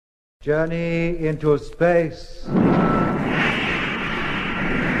Journey into space.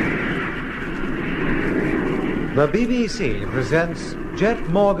 The BBC presents Jet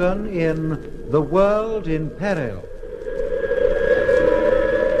Morgan in The World in Peril.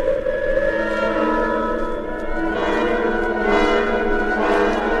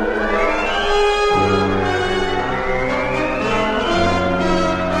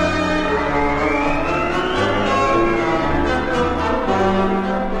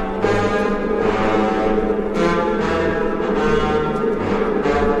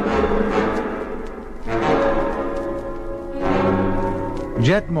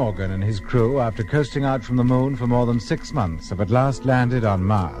 Jet Morgan and his crew, after coasting out from the moon for more than 6 months, have at last landed on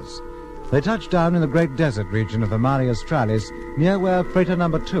Mars. They touched down in the great desert region of the Mare Australis, near where freighter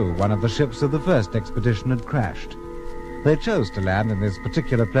number 2, one of the ships of the first expedition, had crashed. They chose to land in this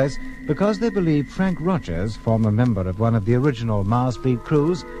particular place because they believed Frank Rogers, former member of one of the original Mars fleet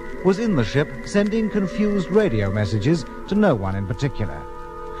crews, was in the ship sending confused radio messages to no one in particular.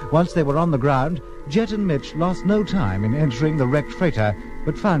 Once they were on the ground, Jet and Mitch lost no time in entering the wrecked freighter,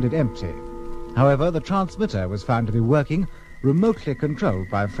 but found it empty. However, the transmitter was found to be working, remotely controlled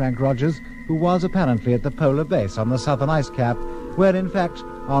by Frank Rogers, who was apparently at the polar base on the southern ice cap, where, in fact,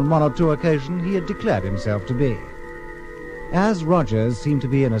 on 1 or 2 occasions he had declared himself to be. As Rogers seemed to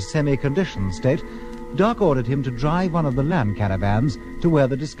be in a semi-conditioned state, Doc ordered him to drive one of the land caravans to where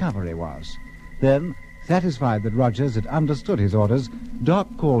the Discovery was. Then, satisfied that Rogers had understood his orders, Doc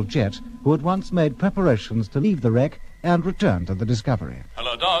called Jet, who had once made preparations to leave the wreck and return to the Discovery.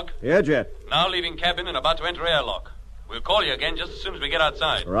 Hello, Doc. Yeah, Jet. Now leaving cabin and about to enter airlock. We'll call you again just as soon as we get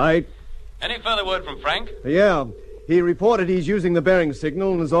outside. Right. Any further word from Frank? Yeah. He reported he's using the bearing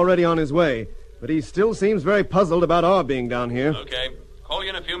signal and is already on his way. But he still seems very puzzled about our being down here. Okay. Call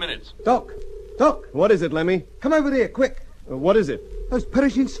you in a few minutes. Doc! What is it, Lemmy? Come over here, quick. What is it? Those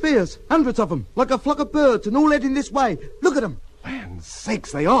perishing spheres. Hundreds of them, like a flock of birds, and all heading this way. Look at them. Land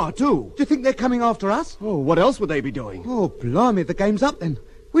sakes, they are, too. Do you think they're coming after us? Oh, what else would they be doing? Oh, blimey, the game's up then.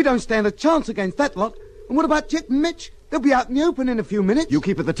 We don't stand a chance against that lot. And what about Jet and Mitch? They'll be out in the open in a few minutes. You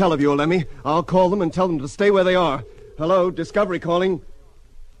keep at the teleview, Lemmy. I'll call them and tell them to stay where they are. Hello, Discovery calling.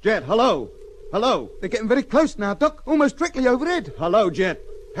 Jet, hello. Hello. They're getting very close now, Doc. Almost directly overhead. Hello, Jet.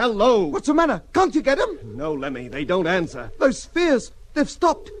 Hello. What's the matter? Can't you get them? No, Lemmy, they don't answer. Those spheres, they've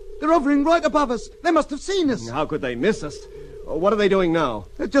stopped. They're hovering right above us. They must have seen us. How could they miss us? What are they doing now?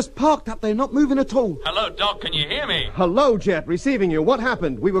 They're just parked up there, not moving at all. Hello, Doc. Can you hear me? Hello, Jet. Receiving you. What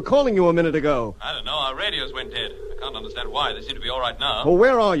happened? We were calling you a minute ago. I don't know. Our radios went dead. I can't understand why. They seem to be all right now. Well,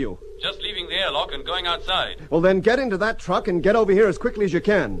 where are you? Just leaving the airlock and going outside. Well, then get into that truck and get over here as quickly as you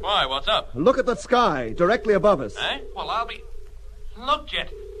can. Why? What's up? Look at the sky, directly above us. Eh? Well, I'll be... Look, Jet.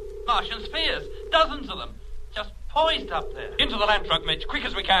 Martian spheres. Dozens of them. Just poised up there. Into the land truck, Mitch. Quick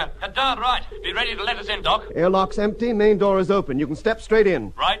as we can. You're darn right. Be ready to let us in, Doc. Airlock's empty. Main door is open. You can step straight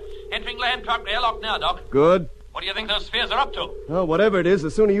in. Right. Entering land truck airlock now, Doc. Good. What do you think those spheres are up to? Well, whatever it is,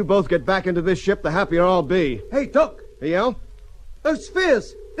 the sooner you both get back into this ship, the happier I'll be. Hey, Doc. Yeah? Those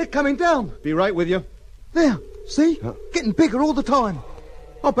spheres, they're coming down. Be right with you. There. See? Getting bigger all the time.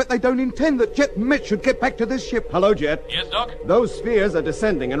 I bet they don't intend that Jet and Mitch should get back to this ship. Hello, Jet. Yes, Doc? Those spheres are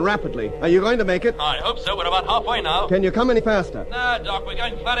descending, and rapidly. Are you going to make it? I hope so. We're about halfway now. Can you come any faster? No, Doc. We're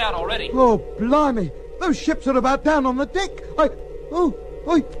going flat out already. Oh, blimey. Those ships are about down on the deck.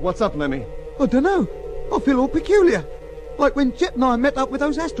 What's up, Lemmy? I don't know. I feel all peculiar. Like when Jet and I met up with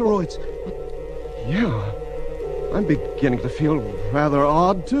those asteroids. Yeah. I'm beginning to feel rather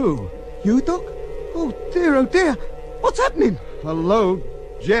odd, too. You, Doc? Oh, dear. What's happening? Hello,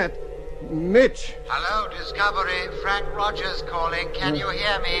 Jet. Mitch. Hello, Discovery. Frank Rogers calling. Can you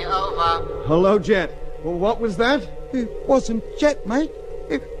hear me? Over. Hello, Jet. Well, what was that? It wasn't Jet, mate.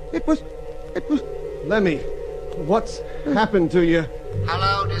 It was... Lemmy, what's happened to you?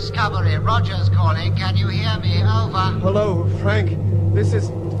 Hello, Discovery. Rogers calling. Can you hear me? Over. Hello, Frank. This is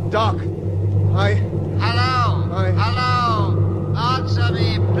Doc. Hello. Hello. Answer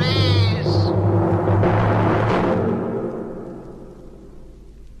me, please.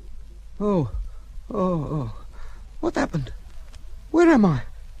 Oh. What happened? Where am I?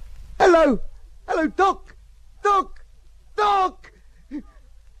 Hello, Doc! Now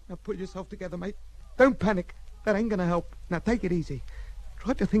pull yourself together, mate. Don't panic. That ain't gonna help. Now take it easy.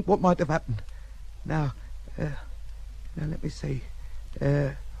 Try to think what might have happened. Now let me see.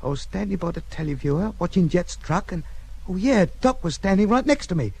 I was standing by the televiewer, watching Jet's truck, and... Oh, yeah, Doc was standing right next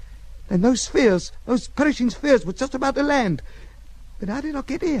to me. And those perishing spheres, were just about to land. But how did I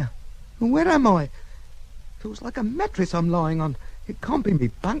get here? And where am I? It feels like a mattress I'm lying on. It can't be me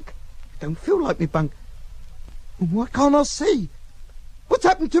bunk. It don't feel like me bunk. And why can't I see? What's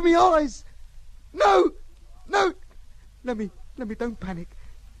happened to me eyes? No! Lemmy, don't panic.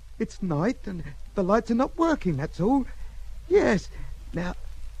 It's night and the lights are not working, that's all. Yes. Now,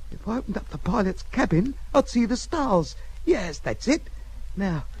 if I opened up the pilot's cabin, I'd see the stars. Yes, that's it.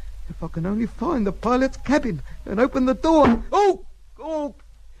 Now, if I can only find the pilot's cabin and open the door... Oh,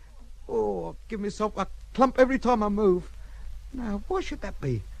 I give myself a clump every time I move. Now, why should that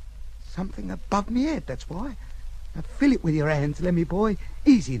be? Something above me head, that's why. Now, feel it with your hands, Lemmy boy.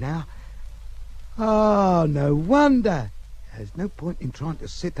 Easy now. Oh, no wonder. There's no point in trying to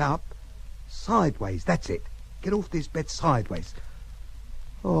sit up. Sideways, that's it. Get off this bed sideways.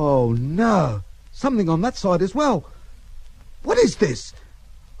 Oh, no. Something on that side as well. What is this?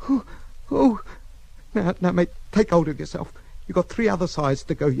 Oh. Now, mate, take hold of yourself. You've got 3 other sides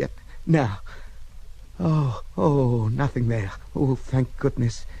to go yet. Now. Oh, nothing there. Oh, thank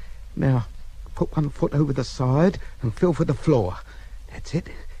goodness. Now, put one foot over the side and feel for the floor. That's it.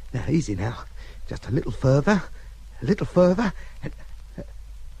 Now, easy now. Just a little further. And...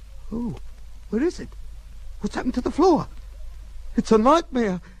 where is it? What's happened to the floor? It's a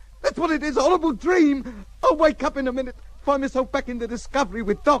nightmare. That's what it is, a horrible dream. I'll wake up in a minute, find myself back in the Discovery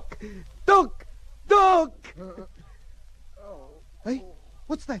with Doc. Doc! Hey,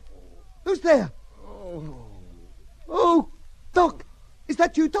 what's that? Who's there? Oh, Doc! Is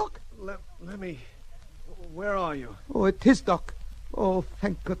that you, Doc? Let me... Where are you? Oh, it is Doc. Oh,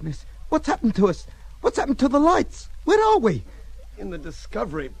 thank goodness. What's happened to us? What's happened to the lights? Where are we? In the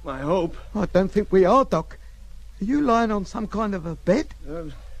Discovery, I hope. I don't think we are, Doc. Are you lying on some kind of a bed?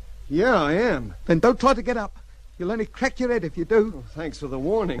 Yeah, I am. Then don't try to get up. You'll only crack your head if you do. Oh, thanks for the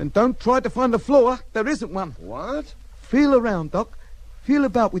warning. And don't try to find the floor. There isn't one. What? Feel around, Doc. Feel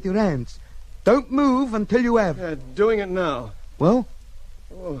about with your hands. Don't move until you have. Doing it now. Well?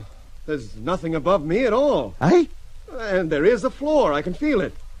 Oh, there's nothing above me at all. Eh? And there is a floor. I can feel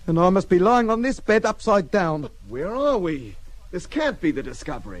it. And I must be lying on this bed upside down. But where are we? This can't be the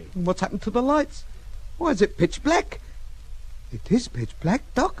Discovery. And what's happened to the lights? Why is it pitch black? It is pitch black,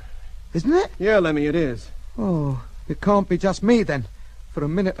 Doc. Isn't it? Yeah, Lemmy, it is. Oh, it can't be just me then. For a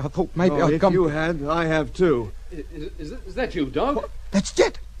minute I thought maybe I'd come... If you had, I have too. Is that you, Doc? What? That's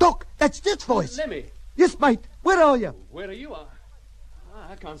Jet! Doc, that's Jet's voice! Lemmy. Yes, mate. Where are you? Where are you?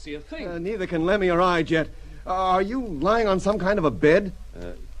 I can't see a thing. Neither can Lemmy or I, Jet. Are you lying on some kind of a bed?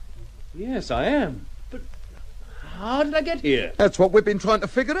 Yes, I am. But how did I get here? That's what we've been trying to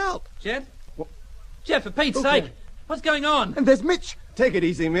figure out. Jet? Jet, for Pete's sake. What's going on? And there's Mitch. Take it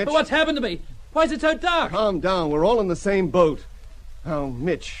easy, Mitch. But what's happened to me? Why is it so dark? Calm down. We're all in the same boat. Oh,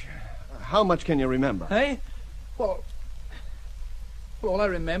 Mitch, how much can you remember? Hey? Well, all I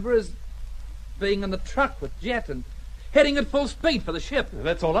remember is being in the truck with Jet and heading at full speed for the ship.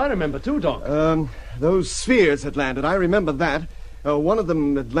 That's all I remember too, Doc. Those spheres had landed. I remember that. One of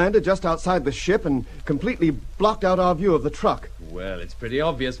them had landed just outside the ship and completely blocked out our view of the truck. Well, it's pretty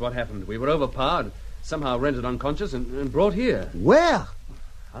obvious what happened. We were overpowered, somehow rendered unconscious, and brought here. Where?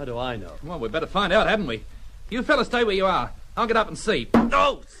 How do I know? Well, we'd better find out, hadn't we? You fellas stay where you are. I'll get up and see.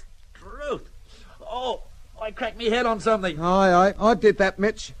 Oh, truth. Oh, I cracked me head on something. Aye, I did that,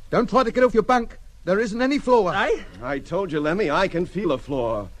 Mitch. Don't try to get off your bunk. There isn't any floor. Eh? I told you, Lemmy, I can feel a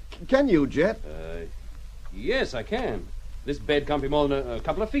floor. Can you, Jet? Yes, I can. This bed can't be more than a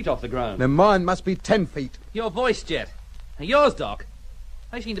couple of feet off the ground. Then mine must be 10 feet. Your voice, Jet. And yours, Doc.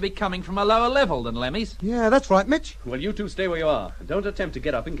 They seem to be coming from a lower level than Lemmy's. Yeah, that's right, Mitch. Well, you two stay where you are. Don't attempt to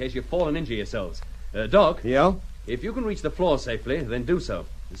get up in case you fall and injure yourselves. Doc? Yeah? If you can reach the floor safely, then do so.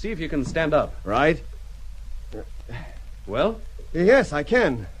 See if you can stand up. Right. Well? Yes, I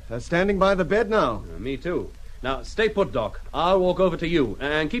can. Standing by the bed now. Me too. Now, stay put, Doc. I'll walk over to you,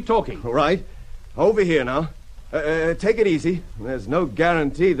 and keep talking. Right. Over here now. Take it easy. There's no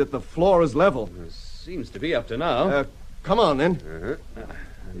guarantee that the floor is level. Seems to be up to now. Come on, then.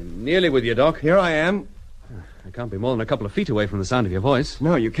 Nearly with you, Doc. Here I am. I can't be more than a couple of feet away from the sound of your voice.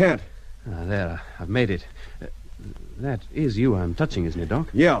 No, you can't. There, I've made it. That is you I'm touching, isn't it, Doc?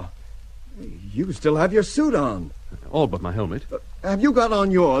 Yeah. You still have your suit on. All but my helmet. Have you got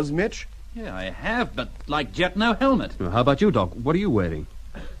on yours, Mitch? Yeah, I have, but like Jet, no helmet. How about you, Doc? What are you wearing?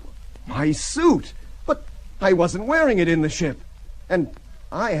 My suit. But I wasn't wearing it in the ship. And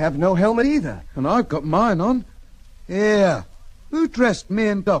I have no helmet either. And I've got mine on. Yeah. Who dressed me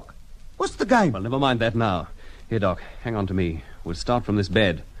and Doc? What's the game? Well, never mind that now. Here, Doc, hang on to me. We'll start from this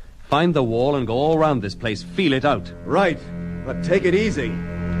bed. Find the wall and go all round this place. Feel it out. Right. But take it easy.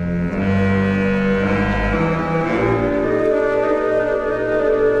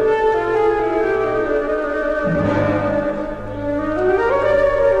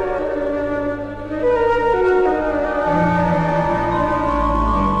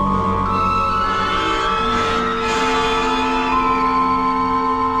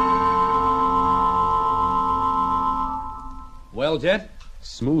 well, Jet.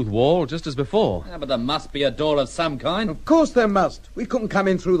 Smooth wall, just as before. Yeah, but there must be a door of some kind. Of course there must. We couldn't come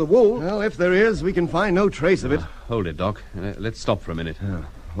in through the wall. Well, if there is, we can find no trace of it. Hold it, Doc. Let's stop for a minute.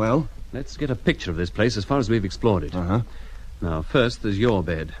 Well? Let's get a picture of this place as far as we've explored it. Uh-huh. Now, first, there's your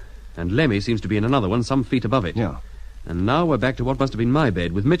bed. And Lemmy seems to be in another one some feet above it. Yeah. And now we're back to what must have been my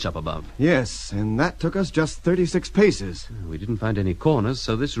bed, with Mitch up above. Yes, and that took us just 36 paces. We didn't find any corners,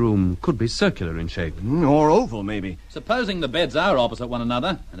 so this room could be circular in shape. Or oval, maybe. Supposing the beds are opposite one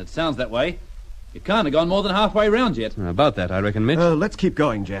another, and it sounds that way, you can't have gone more than halfway round yet. About that, I reckon, Mitch. Let's keep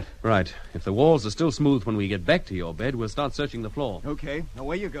going, Jet. Right. If the walls are still smooth when we get back to your bed, we'll start searching the floor. Okay,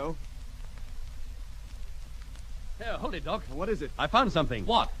 away you go. Here, hold it, Doc. What is it? I found something.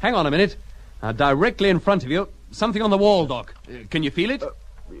 What? Hang on a minute. Directly in front of you, something on the wall, Doc. Can you feel it?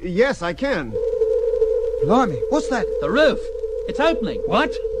 Yes, I can. Blimey, what's that? The roof. It's opening.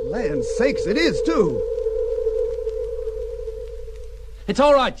 What? Land sakes, it is, too. It's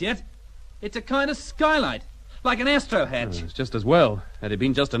all right, Jet. It's a kind of skylight, like an astro hatch. It's just as well. Had it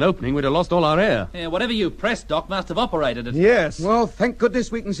been just an opening, we'd have lost all our air. Yeah, whatever you pressed, Doc, must have operated it. Yes. Well, thank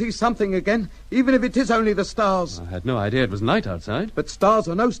goodness we can see something again, even if it is only the stars. I had no idea it was night outside. But stars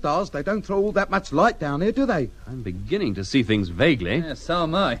or no stars, they don't throw all that much light down here, do they? I'm beginning to see things vaguely. Yeah, so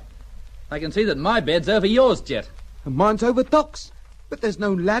am I. I can see that my bed's over yours, Jet. And mine's over Doc's. But there's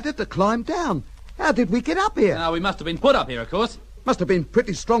no ladder to climb down. How did we get up here? Now, we must have been put up here, of course. Must have been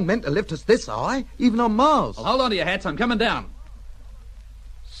pretty strong men to lift us this high, even on Mars. Well, hold on to your hats, I'm coming down.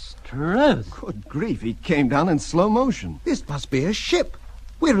 Struth. Good grief, he came down in slow motion. This must be a ship.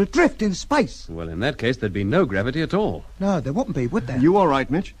 We're adrift in space. Well, in that case, there'd be no gravity at all. No, there wouldn't be, would there? You all right,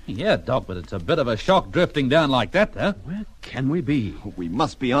 Mitch? Yeah, Doc, but it's a bit of a shock drifting down like that, though. Where can we be? We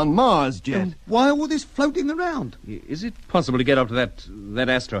must be on Mars, Jet. Then why all this floating around? Is it possible to get up to that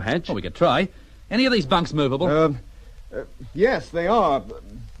astro hatch? Well, we could try. Any of these bunks movable? Yes, they are.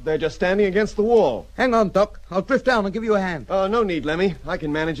 They're just standing against the wall. Hang on, Doc. I'll drift down and give you a hand. No need, Lemmy. I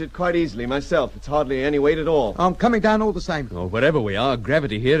can manage it quite easily myself. It's hardly any weight at all. I'm coming down all the same. Oh, wherever we are,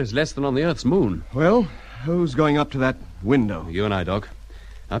 gravity here is less than on the Earth's moon. Well, who's going up to that window? You and I, Doc.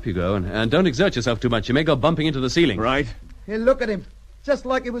 Up you go, and don't exert yourself too much. You may go bumping into the ceiling. Right. Here, look at him. Just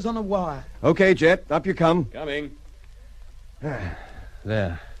like it was on a wire. Okay, Jet, up you come. Coming.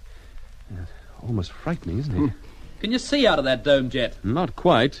 There. Almost frightening, isn't it? Can you see out of that dome, Jet? Not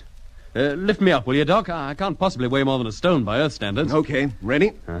quite. Lift me up, will you, Doc? I can't possibly weigh more than a stone by Earth standards. Okay,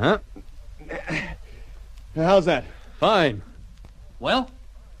 ready? Uh-huh. How's that? Fine. Well,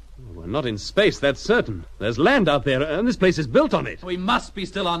 We're not in space, that's certain. There's land out there, and this place is built on it. we must be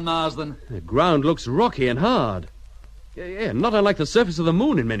still on Mars, then. The ground looks rocky and hard. Yeah, not unlike the surface of the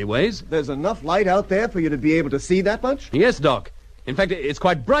moon in many ways. There's enough light out there for you to be able to see that much? Yes, Doc. In fact, it's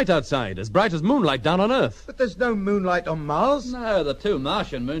quite bright outside, as bright as moonlight down on Earth. But there's no moonlight on Mars. No, the two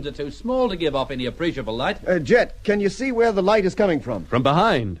Martian moons are too small to give off any appreciable light. Jet, can you see where the light is coming from? From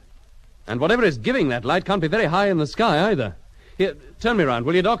behind. And whatever is giving that light can't be very high in the sky either. Here, turn me around,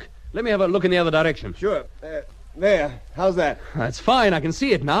 will you, Doc? Let me have a look in the other direction. Sure. There. How's that? That's fine. I can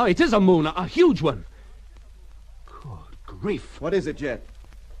see it now. It is a moon, a huge one. Good grief. What is it, Jet?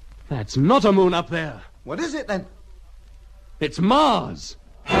 That's not a moon up there. What is it, then? It's Mars.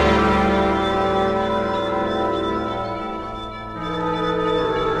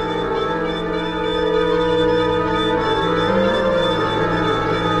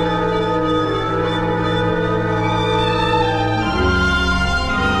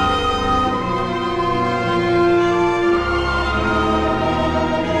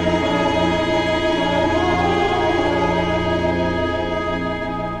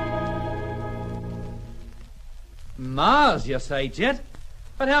 Mars, you say, Jet?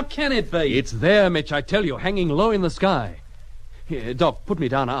 But how can it be? It's there, Mitch, I tell you, hanging low in the sky. Here, Doc, put me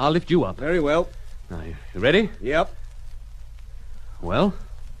down. I'll lift you up. Very well. Now, you ready? Yep. Well?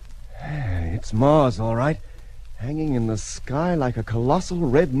 It's Mars, all right. Hanging in the sky like a colossal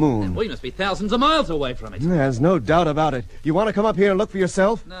red moon. We must be thousands of miles away from it. There's no doubt about it. You want to come up here and look for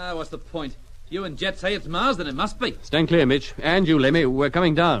yourself? No, what's the point? If you and Jet say it's Mars, then it must be. Stand clear, Mitch. And you, Lemmy. We're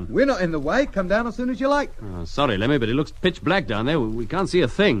coming down. We're not in the way. Come down as soon as you like. Oh, sorry, Lemmy, but it looks pitch black down there. We can't see a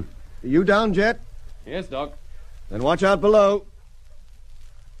thing. You down, Jet? Yes, Doc. Then watch out below.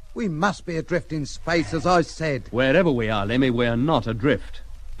 We must be adrift in space, as I said. Wherever we are, Lemmy, we're not adrift.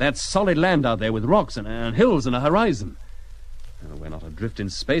 That's solid land out there with rocks and hills and a horizon. We're not adrift in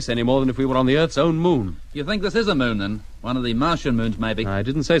space any more than if we were on the Earth's own moon. You think this is a moon, then? One of the Martian moons, maybe? I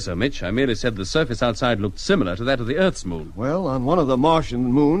didn't say so, Mitch. I merely said the surface outside looked similar to that of the Earth's moon. Well, on one of the Martian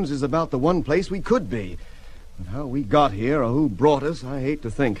moons is about the one place we could be. But how we got here or who brought us, I hate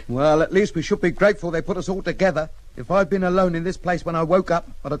to think. Well, at least we should be grateful they put us all together. If I'd been alone in this place when I woke up,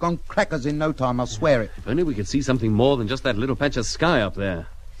 I'd have gone crackers in no time, I'll swear it. If only we could see something more than just that little patch of sky up there.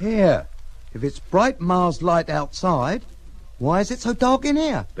 Here, if it's bright Mars light outside, why is it so dark in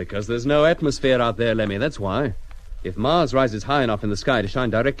here? Because there's no atmosphere out there, Lemmy, that's why. If Mars rises high enough in the sky to shine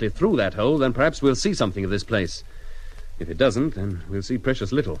directly through that hole, then perhaps we'll see something of this place. If it doesn't, then we'll see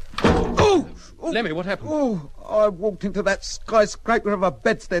precious little. Oh! Lemmy, what happened? Oh, I walked into that skyscraper of a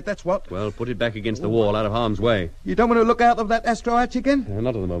bedstead, that's what. Well, put it back against the wall, out of harm's way. You don't want to look out of that astro hatch again?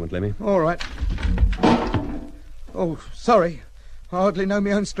 Not at the moment, Lemmy. All right. Oh, sorry. I hardly know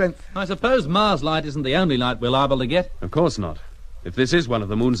my own strength. I suppose Mars light isn't the only light we're liable to get. Of course not. If this is one of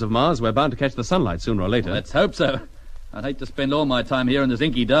the moons of Mars, we're bound to catch the sunlight sooner or later. Let's hope so. I'd hate to spend all my time here in this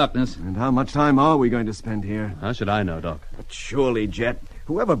inky darkness. And how much time are we going to spend here? How should I know, Doc? But surely, Jet,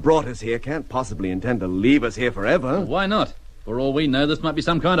 whoever brought us here can't possibly intend to leave us here forever. Well, why not? For all we know, this might be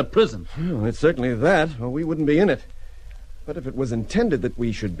some kind of prison. Well, it's certainly that, or we wouldn't be in it. But if it was intended that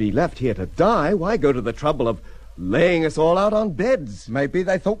we should be left here to die, why go to the trouble of laying us all out on beds? Maybe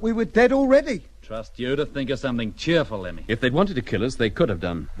they thought we were dead already. Trust you to think of something cheerful, Lemmy. If they'd wanted to kill us, they could have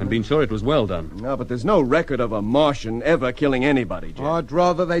done, and been sure it was well done. No, but there's no record of a Martian ever killing anybody, Jet. I'd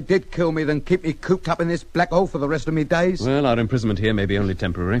rather they did kill me than keep me cooped up in this black hole for the rest of me days. Well, our imprisonment here may be only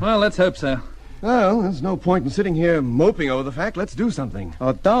temporary. Well, let's hope so. Well, there's no point in sitting here moping over the fact. Let's do something.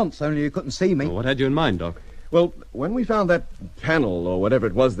 I'd dance, only you couldn't see me. Well, what had you in mind, Doc? Well, when we found that panel, or whatever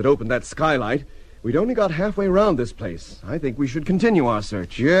it was that opened that skylight, we'd only got halfway round this place. I think we should continue our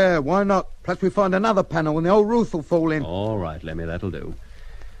search. Yeah, why not? Perhaps we find another panel and the old roof will fall in. All right, Lemmy, that'll do.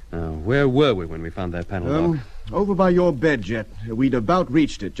 Now, where were we when we found that panel, Doc? Over by your bed, Jet. We'd about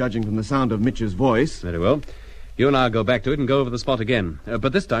reached it, judging from the sound of Mitch's voice. Very well. You and I'll go back to it and go over the spot again.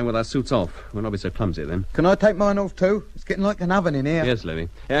 But this time with our suits off. We'll not be so clumsy then. Can I take mine off too? It's getting like an oven in here. Yes, Lemmy.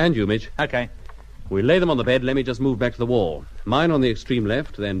 And you, Mitch. Okay. We lay them on the bed. Lemmy just move back to the wall. Mine on the extreme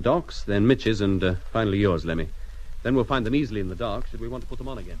left, then Doc's, then Mitch's, and finally yours, Lemmy. Then we'll find them easily in the dark, should we want to put them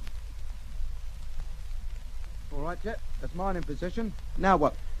on again. All right, Jet. That's mine in position. Now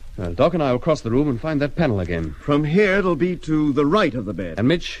what? Well, Doc and I will cross the room and find that panel again. From here, it'll be to the right of the bed. And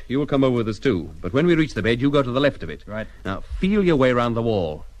Mitch, you will come over with us too. But when we reach the bed, you go to the left of it. Right. Now, feel your way round the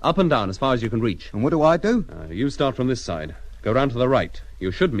wall. Up and down as far as you can reach. And what do I do? You start from this side. Go round to the right.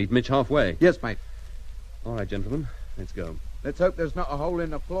 You should meet Mitch halfway. Yes, mate. All right, gentlemen. Let's go. Let's hope there's not a hole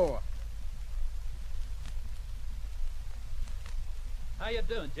in the floor. How you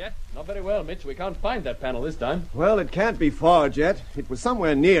doing, Jet? Not very well, Mitch. We can't find that panel this time. Well, it can't be far, Jet. It was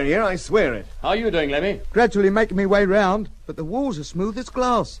somewhere near here, I swear it. How are you doing, Lemmy? Gradually making me way round, but the walls are smooth as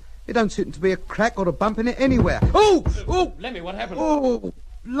glass. There don't seem to be a crack or a bump in it anywhere. Oh! Oh! Lemmy, what happened? Oh!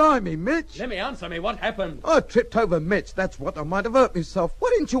 Blimey, Mitch. Lemmy, answer me. What happened? I tripped over Mitch, that's what. I might have hurt myself. Why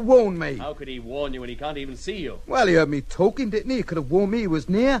didn't you warn me? How could he warn you when he can't even see you? Well, he heard me talking, didn't he? He could have warned me he was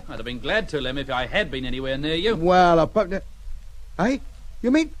near. I'd have been glad to, Lemmy, if I had been anywhere near you. Well, I both... Hey? You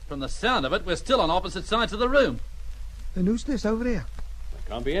mean? From the sound of it, we're still on opposite sides of the room. Then who's this over there? There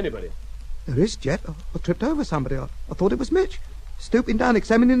can't be anybody. There is, Jet. I tripped over somebody. I thought it was Mitch. Stooping down,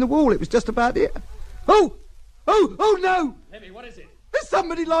 examining the wall. It was just about here. Oh! Oh! Oh, no! Lemmy, what is it? There's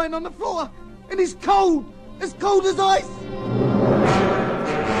somebody lying on the floor. And he's cold. As cold as ice.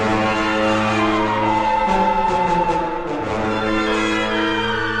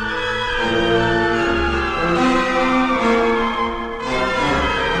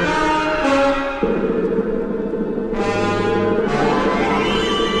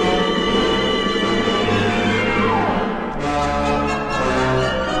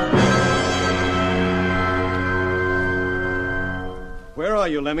 Where are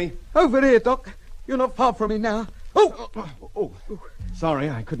you, Lemmy? Over here, Doc. You're not far from me now. Oh, sorry,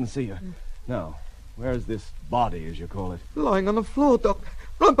 I couldn't see you. Now, where's this body, as you call it? Lying on the floor, Doc.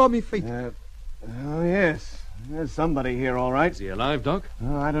 Right by me feet. Oh, yes. There's somebody here, all right. Is he alive, Doc?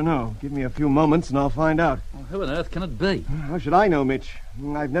 I don't know. Give me a few moments and I'll find out. Well, who on earth can it be? How should I know, Mitch?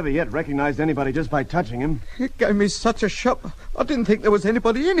 I've never yet recognized anybody just by touching him. It gave me such a shock. I didn't think there was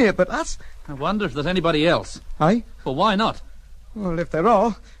anybody in here but us. I wonder if there's anybody else. Hey? Well, why not? Well, if there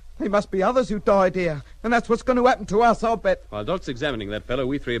are, there must be others who died here. And that's what's going to happen to us, I'll bet. While Doc's examining that fellow,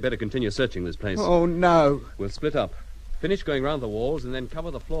 we three had better continue searching this place. Oh, no. We'll split up. Finish going round the walls and then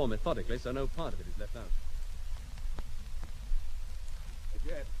cover the floor methodically so no part of it is left out.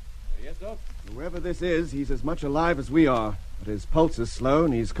 Yes, Doc? Whoever this is, he's as much alive as we are. But his pulse is slow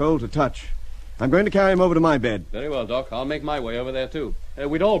and he's cold to touch. I'm going to carry him over to my bed. Very well, Doc. I'll make my way over there, too.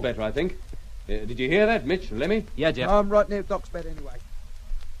 We'd all better, I think. Did you hear that, Mitch? Lemmy? Yeah, Jeff. I'm right near Doc's bed anyway.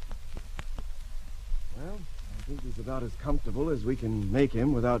 Well, I This is about as comfortable as we can make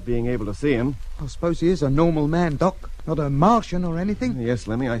him without being able to see him. I suppose he is a normal man, Doc. Not a Martian or anything. Yes,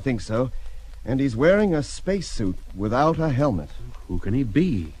 Lemmy, I think so. And he's wearing a spacesuit without a helmet. Who can he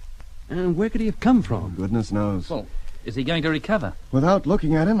be? And where could he have come from? Goodness knows. Well, is he going to recover? Without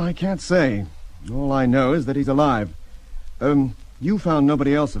looking at him, I can't say. All I know is that he's alive. You found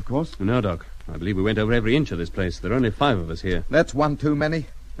nobody else, of course. No, Doc. I believe we went over every inch of this place. There are only 5 of us here. That's one too many.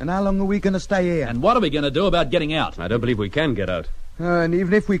 And how long are we going to stay here? And what are we going to do about getting out? I don't believe we can get out. And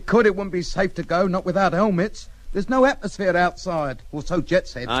even if we could, it wouldn't be safe to go, not without helmets. There's no atmosphere outside. Or so Jet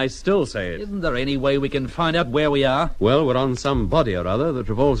said. I still say it. Isn't there any way we can find out where we are? Well, we're on some body or other that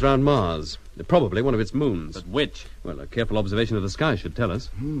revolves around Mars. Probably one of its moons. But which? Well, a careful observation of the sky should tell us.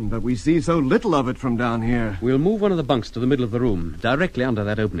 But we see so little of it from down here. We'll move one of the bunks to the middle of the room, directly under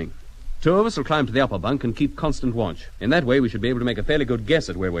that opening. 2 of us will climb to the upper bunk and keep constant watch. In that way, we should be able to make a fairly good guess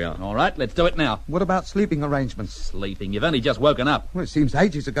at where we are. All right, let's do it now. What about sleeping arrangements? Sleeping? You've only just woken up. Well, it seems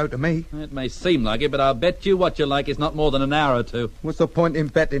ages ago to me. It may seem like it, but I'll bet you what you like is not more than an hour or 2. What's the point in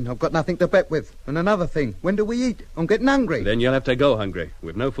betting? I've got nothing to bet with. And another thing, when do we eat? I'm getting hungry. Then you'll have to go hungry.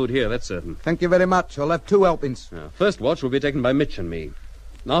 We've no food here, that's certain. Thank you very much. I'll have 2 helpings. Now, first watch will be taken by Mitch and me.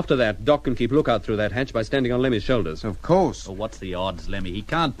 After that, Doc can keep lookout through that hatch by standing on Lemmy's shoulders. Of course. Oh, what's the odds, Lemmy? He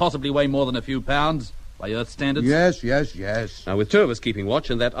can't possibly weigh more than a few pounds by Earth standards. Yes. Now, with 2 of us keeping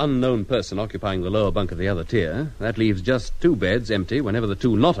watch and that unknown person occupying the lower bunk of the other tier, that leaves just 2 beds empty whenever the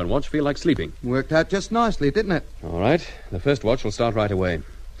 2 not on watch feel like sleeping. Worked out just nicely, didn't it? All right. The first watch will start right away.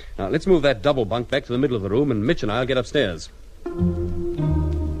 Now, let's move that double bunk back to the middle of the room, and Mitch and I will get upstairs.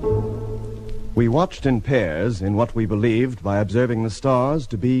 We watched in pairs in what we believed, by observing the stars,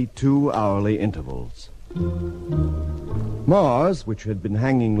 to be 2 hourly intervals. Mars, which had been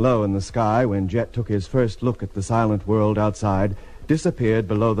hanging low in the sky when Jet took his first look at the silent world outside, disappeared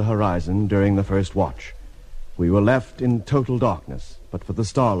below the horizon during the first watch. We were left in total darkness, but for the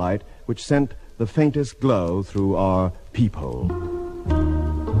starlight, which sent the faintest glow through our peephole.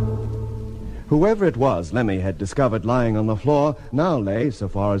 Whoever it was Lemmy had discovered lying on the floor now lay, so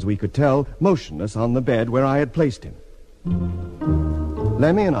far as we could tell, motionless on the bed where I had placed him.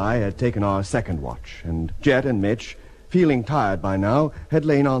 Lemmy and I had taken our second watch, and Jet and Mitch, feeling tired by now, had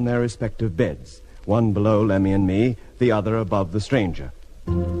lain on their respective beds, one below Lemmy and me, the other above the stranger.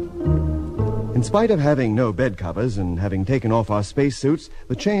 In spite of having no bed covers and having taken off our spacesuits,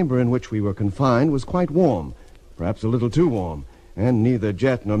 the chamber in which we were confined was quite warm, perhaps a little too warm, and neither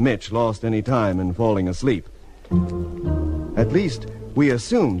Jet nor Mitch lost any time in falling asleep. At least, we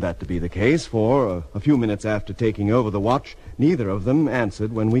assumed that to be the case, for a few minutes after taking over the watch, neither of them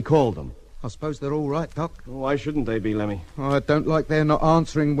answered when we called them. I suppose they're all right, Doc. Why shouldn't they be, Lemmy? I don't like their not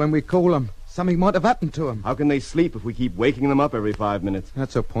answering when we call them. Something might have happened to them. How can they sleep if we keep waking them up every 5 minutes?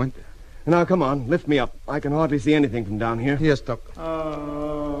 That's a point. Now, come on, lift me up. I can hardly see anything from down here. Yes, Doc.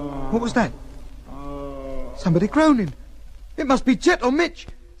 What was that? Somebody groaning. It must be Jet or Mitch.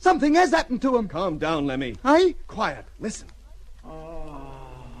 Something has happened to them. Calm down, Lemmy. Hey? Quiet. Listen.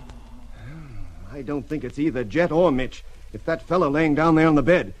 I don't think it's either Jet or Mitch. It's that fellow laying down there on the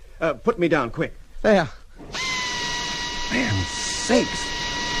bed. Put me down, quick. There. Man sakes.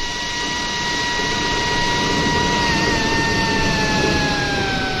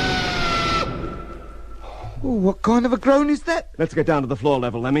 Oh, what kind of a groan is that? Let's get down to the floor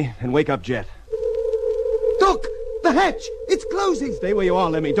level, Lemmy, and wake up Jet. Doc, the hatch. It's closing. Stay where you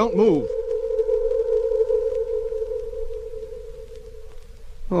are, Lemmy. Don't move.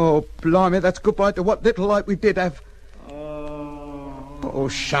 Oh, blimey, that's goodbye to what little light we did have. Oh,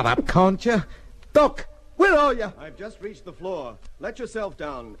 shut up, can't you? Doc, where are you? I've just reached the floor. Let yourself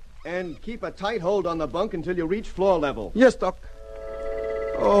down, and keep a tight hold on the bunk until you reach floor level. Yes, Doc.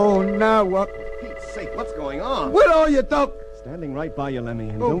 Oh, now what? For Pete's sake, what's going on? Where are you, Doc? Standing right by you, Lemmy,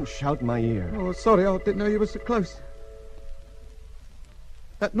 and Oh. don't shout in my ear. Oh, sorry, I didn't know you were so close.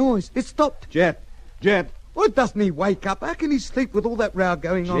 That noise, it stopped. Jet. Why doesn't he wake up? How can he sleep with all that row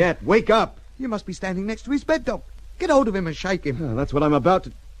going on? Jet, wake up. You must be standing next to his bed, Doc. Get hold of him and shake him. Oh, that's what I'm about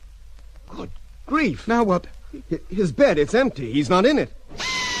to... Good grief. Now what? His bed, it's empty. He's not in it.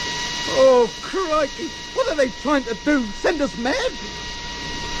 Oh, crikey. What are they trying to do? Send us mad?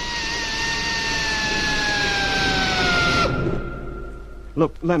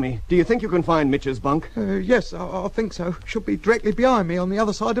 Look, Lemmy, do you think you can find Mitch's bunk? Yes, I think so. Should be directly behind me on the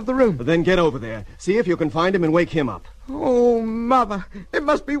other side of the room. Then get over there. See if you can find him and wake him up. Oh, Mother. It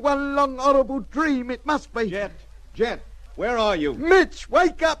must be one long, horrible dream. It must be. Jet, where are you? Mitch,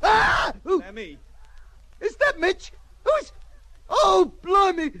 wake up. Ah! Ooh, Lemmy. is that Mitch? Who's... Oh,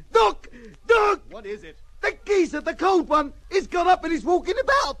 blimey. Doc! What is it? The geezer, the cold one, he's got up and he's walking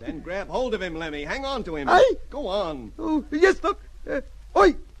about. Then grab hold of him, Lemmy. Hang on to him. Hey? Go on. Oh, yes, Doc.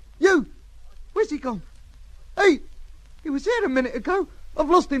 Oi, you. Where's he gone? Hey, he was here a minute ago. I've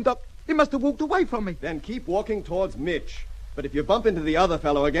lost him, Doc. He must have walked away from me. Then keep walking towards Mitch. But if you bump into the other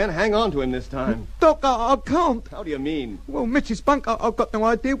fellow again, hang on to him this time. Doc, I can't. How do you mean? Well, Mitch's bunk, I've got no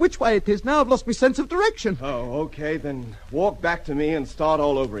idea which way it is now. I've lost my sense of direction. Oh, okay, then walk back to me and start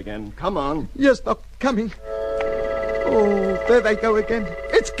all over again. Come on. Yes, Doc, coming. Oh, there they go again.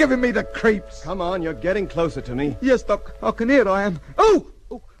 It's giving me the creeps. Come on, you're getting closer to me. Yes, Doc, I can hear I am. Oh,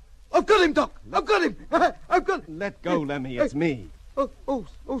 I've got him, Doc. I've got him. I've got him. Let go, Lemmy. It's me. Oh,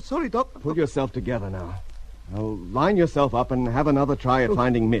 sorry, Doc. Pull yourself together now. Now, line yourself up and have another try at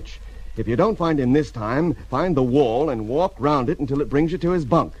finding Mitch. If you don't find him this time, find the wall and walk round it until it brings you to his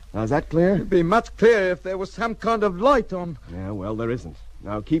bunk. Now, is that clear? It'd be much clearer if there was some kind of light on. Yeah, well, there isn't.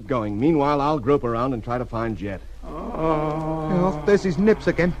 Now, keep going. Meanwhile, I'll grope around and try to find Jet. Oh, there's his nips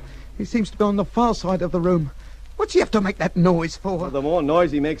again. He seems to be on the far side of the room. What's he have to make that noise for? Well, the more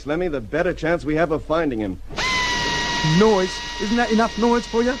noise he makes, Lemmy, the better chance we have of finding him. Noise? Isn't that enough noise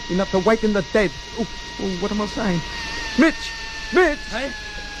for you? Enough to waken the dead? Oh, what am I saying? Mitch! Mitch! Hey?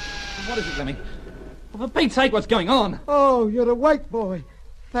 What is it, Lemmy? Well, for Pete's sake, what's going on? Oh, you're awake, boy.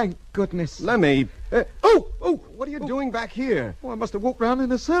 Thank goodness. Lemmy! What are you doing back here? Oh, I must have walked round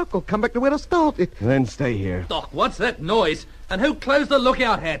in a circle, come back to where I started. Then stay here. Doc, what's that noise? And who closed the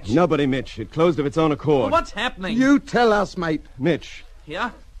lookout hatch? Nobody, Mitch. It closed of its own accord. Well, what's happening? You tell us, mate. Mitch,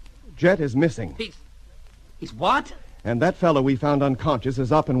 Yeah? Jet is missing. He's what? And that fellow we found unconscious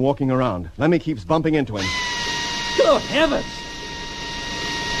is up and walking around. Lemmy keeps bumping into him. Good heavens!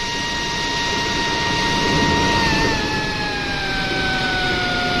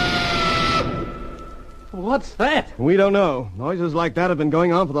 What's that? We don't know. Noises like that have been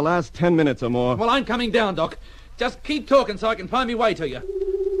going on for the last 10 minutes or more. Well, I'm coming down, Doc. Just keep talking so I can find my way to you.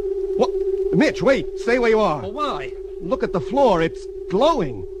 What? Mitch, wait. Stay where you are. Well, why? Look at the floor. It's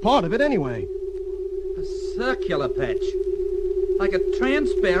glowing. Part of it, anyway. A circular patch. Like a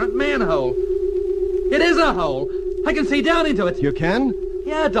transparent manhole. It is a hole. I can see down into it. You can?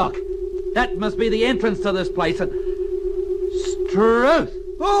 Yeah, Doc. That must be the entrance to this place. And... Struth!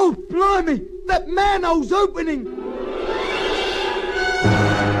 Oh, blimey! That manhole's opening!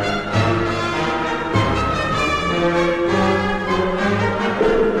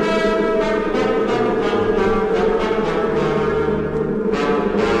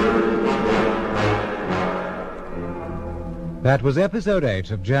 That was episode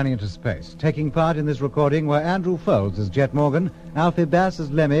 8 of Journey into Space. Taking part in this recording were Andrew Folds as Jet Morgan, Alfie Bass as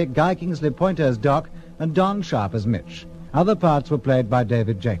Lemmy, Guy Kingsley Pointer as Doc, and Don Sharp as Mitch. Other parts were played by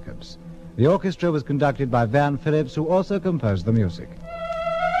David Jacobs. The orchestra was conducted by Van Phillips, who also composed the music.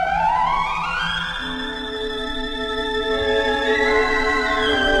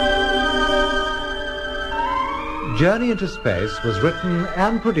 Journey into Space was written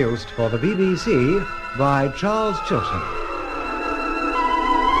and produced for the BBC by Charles Chilton.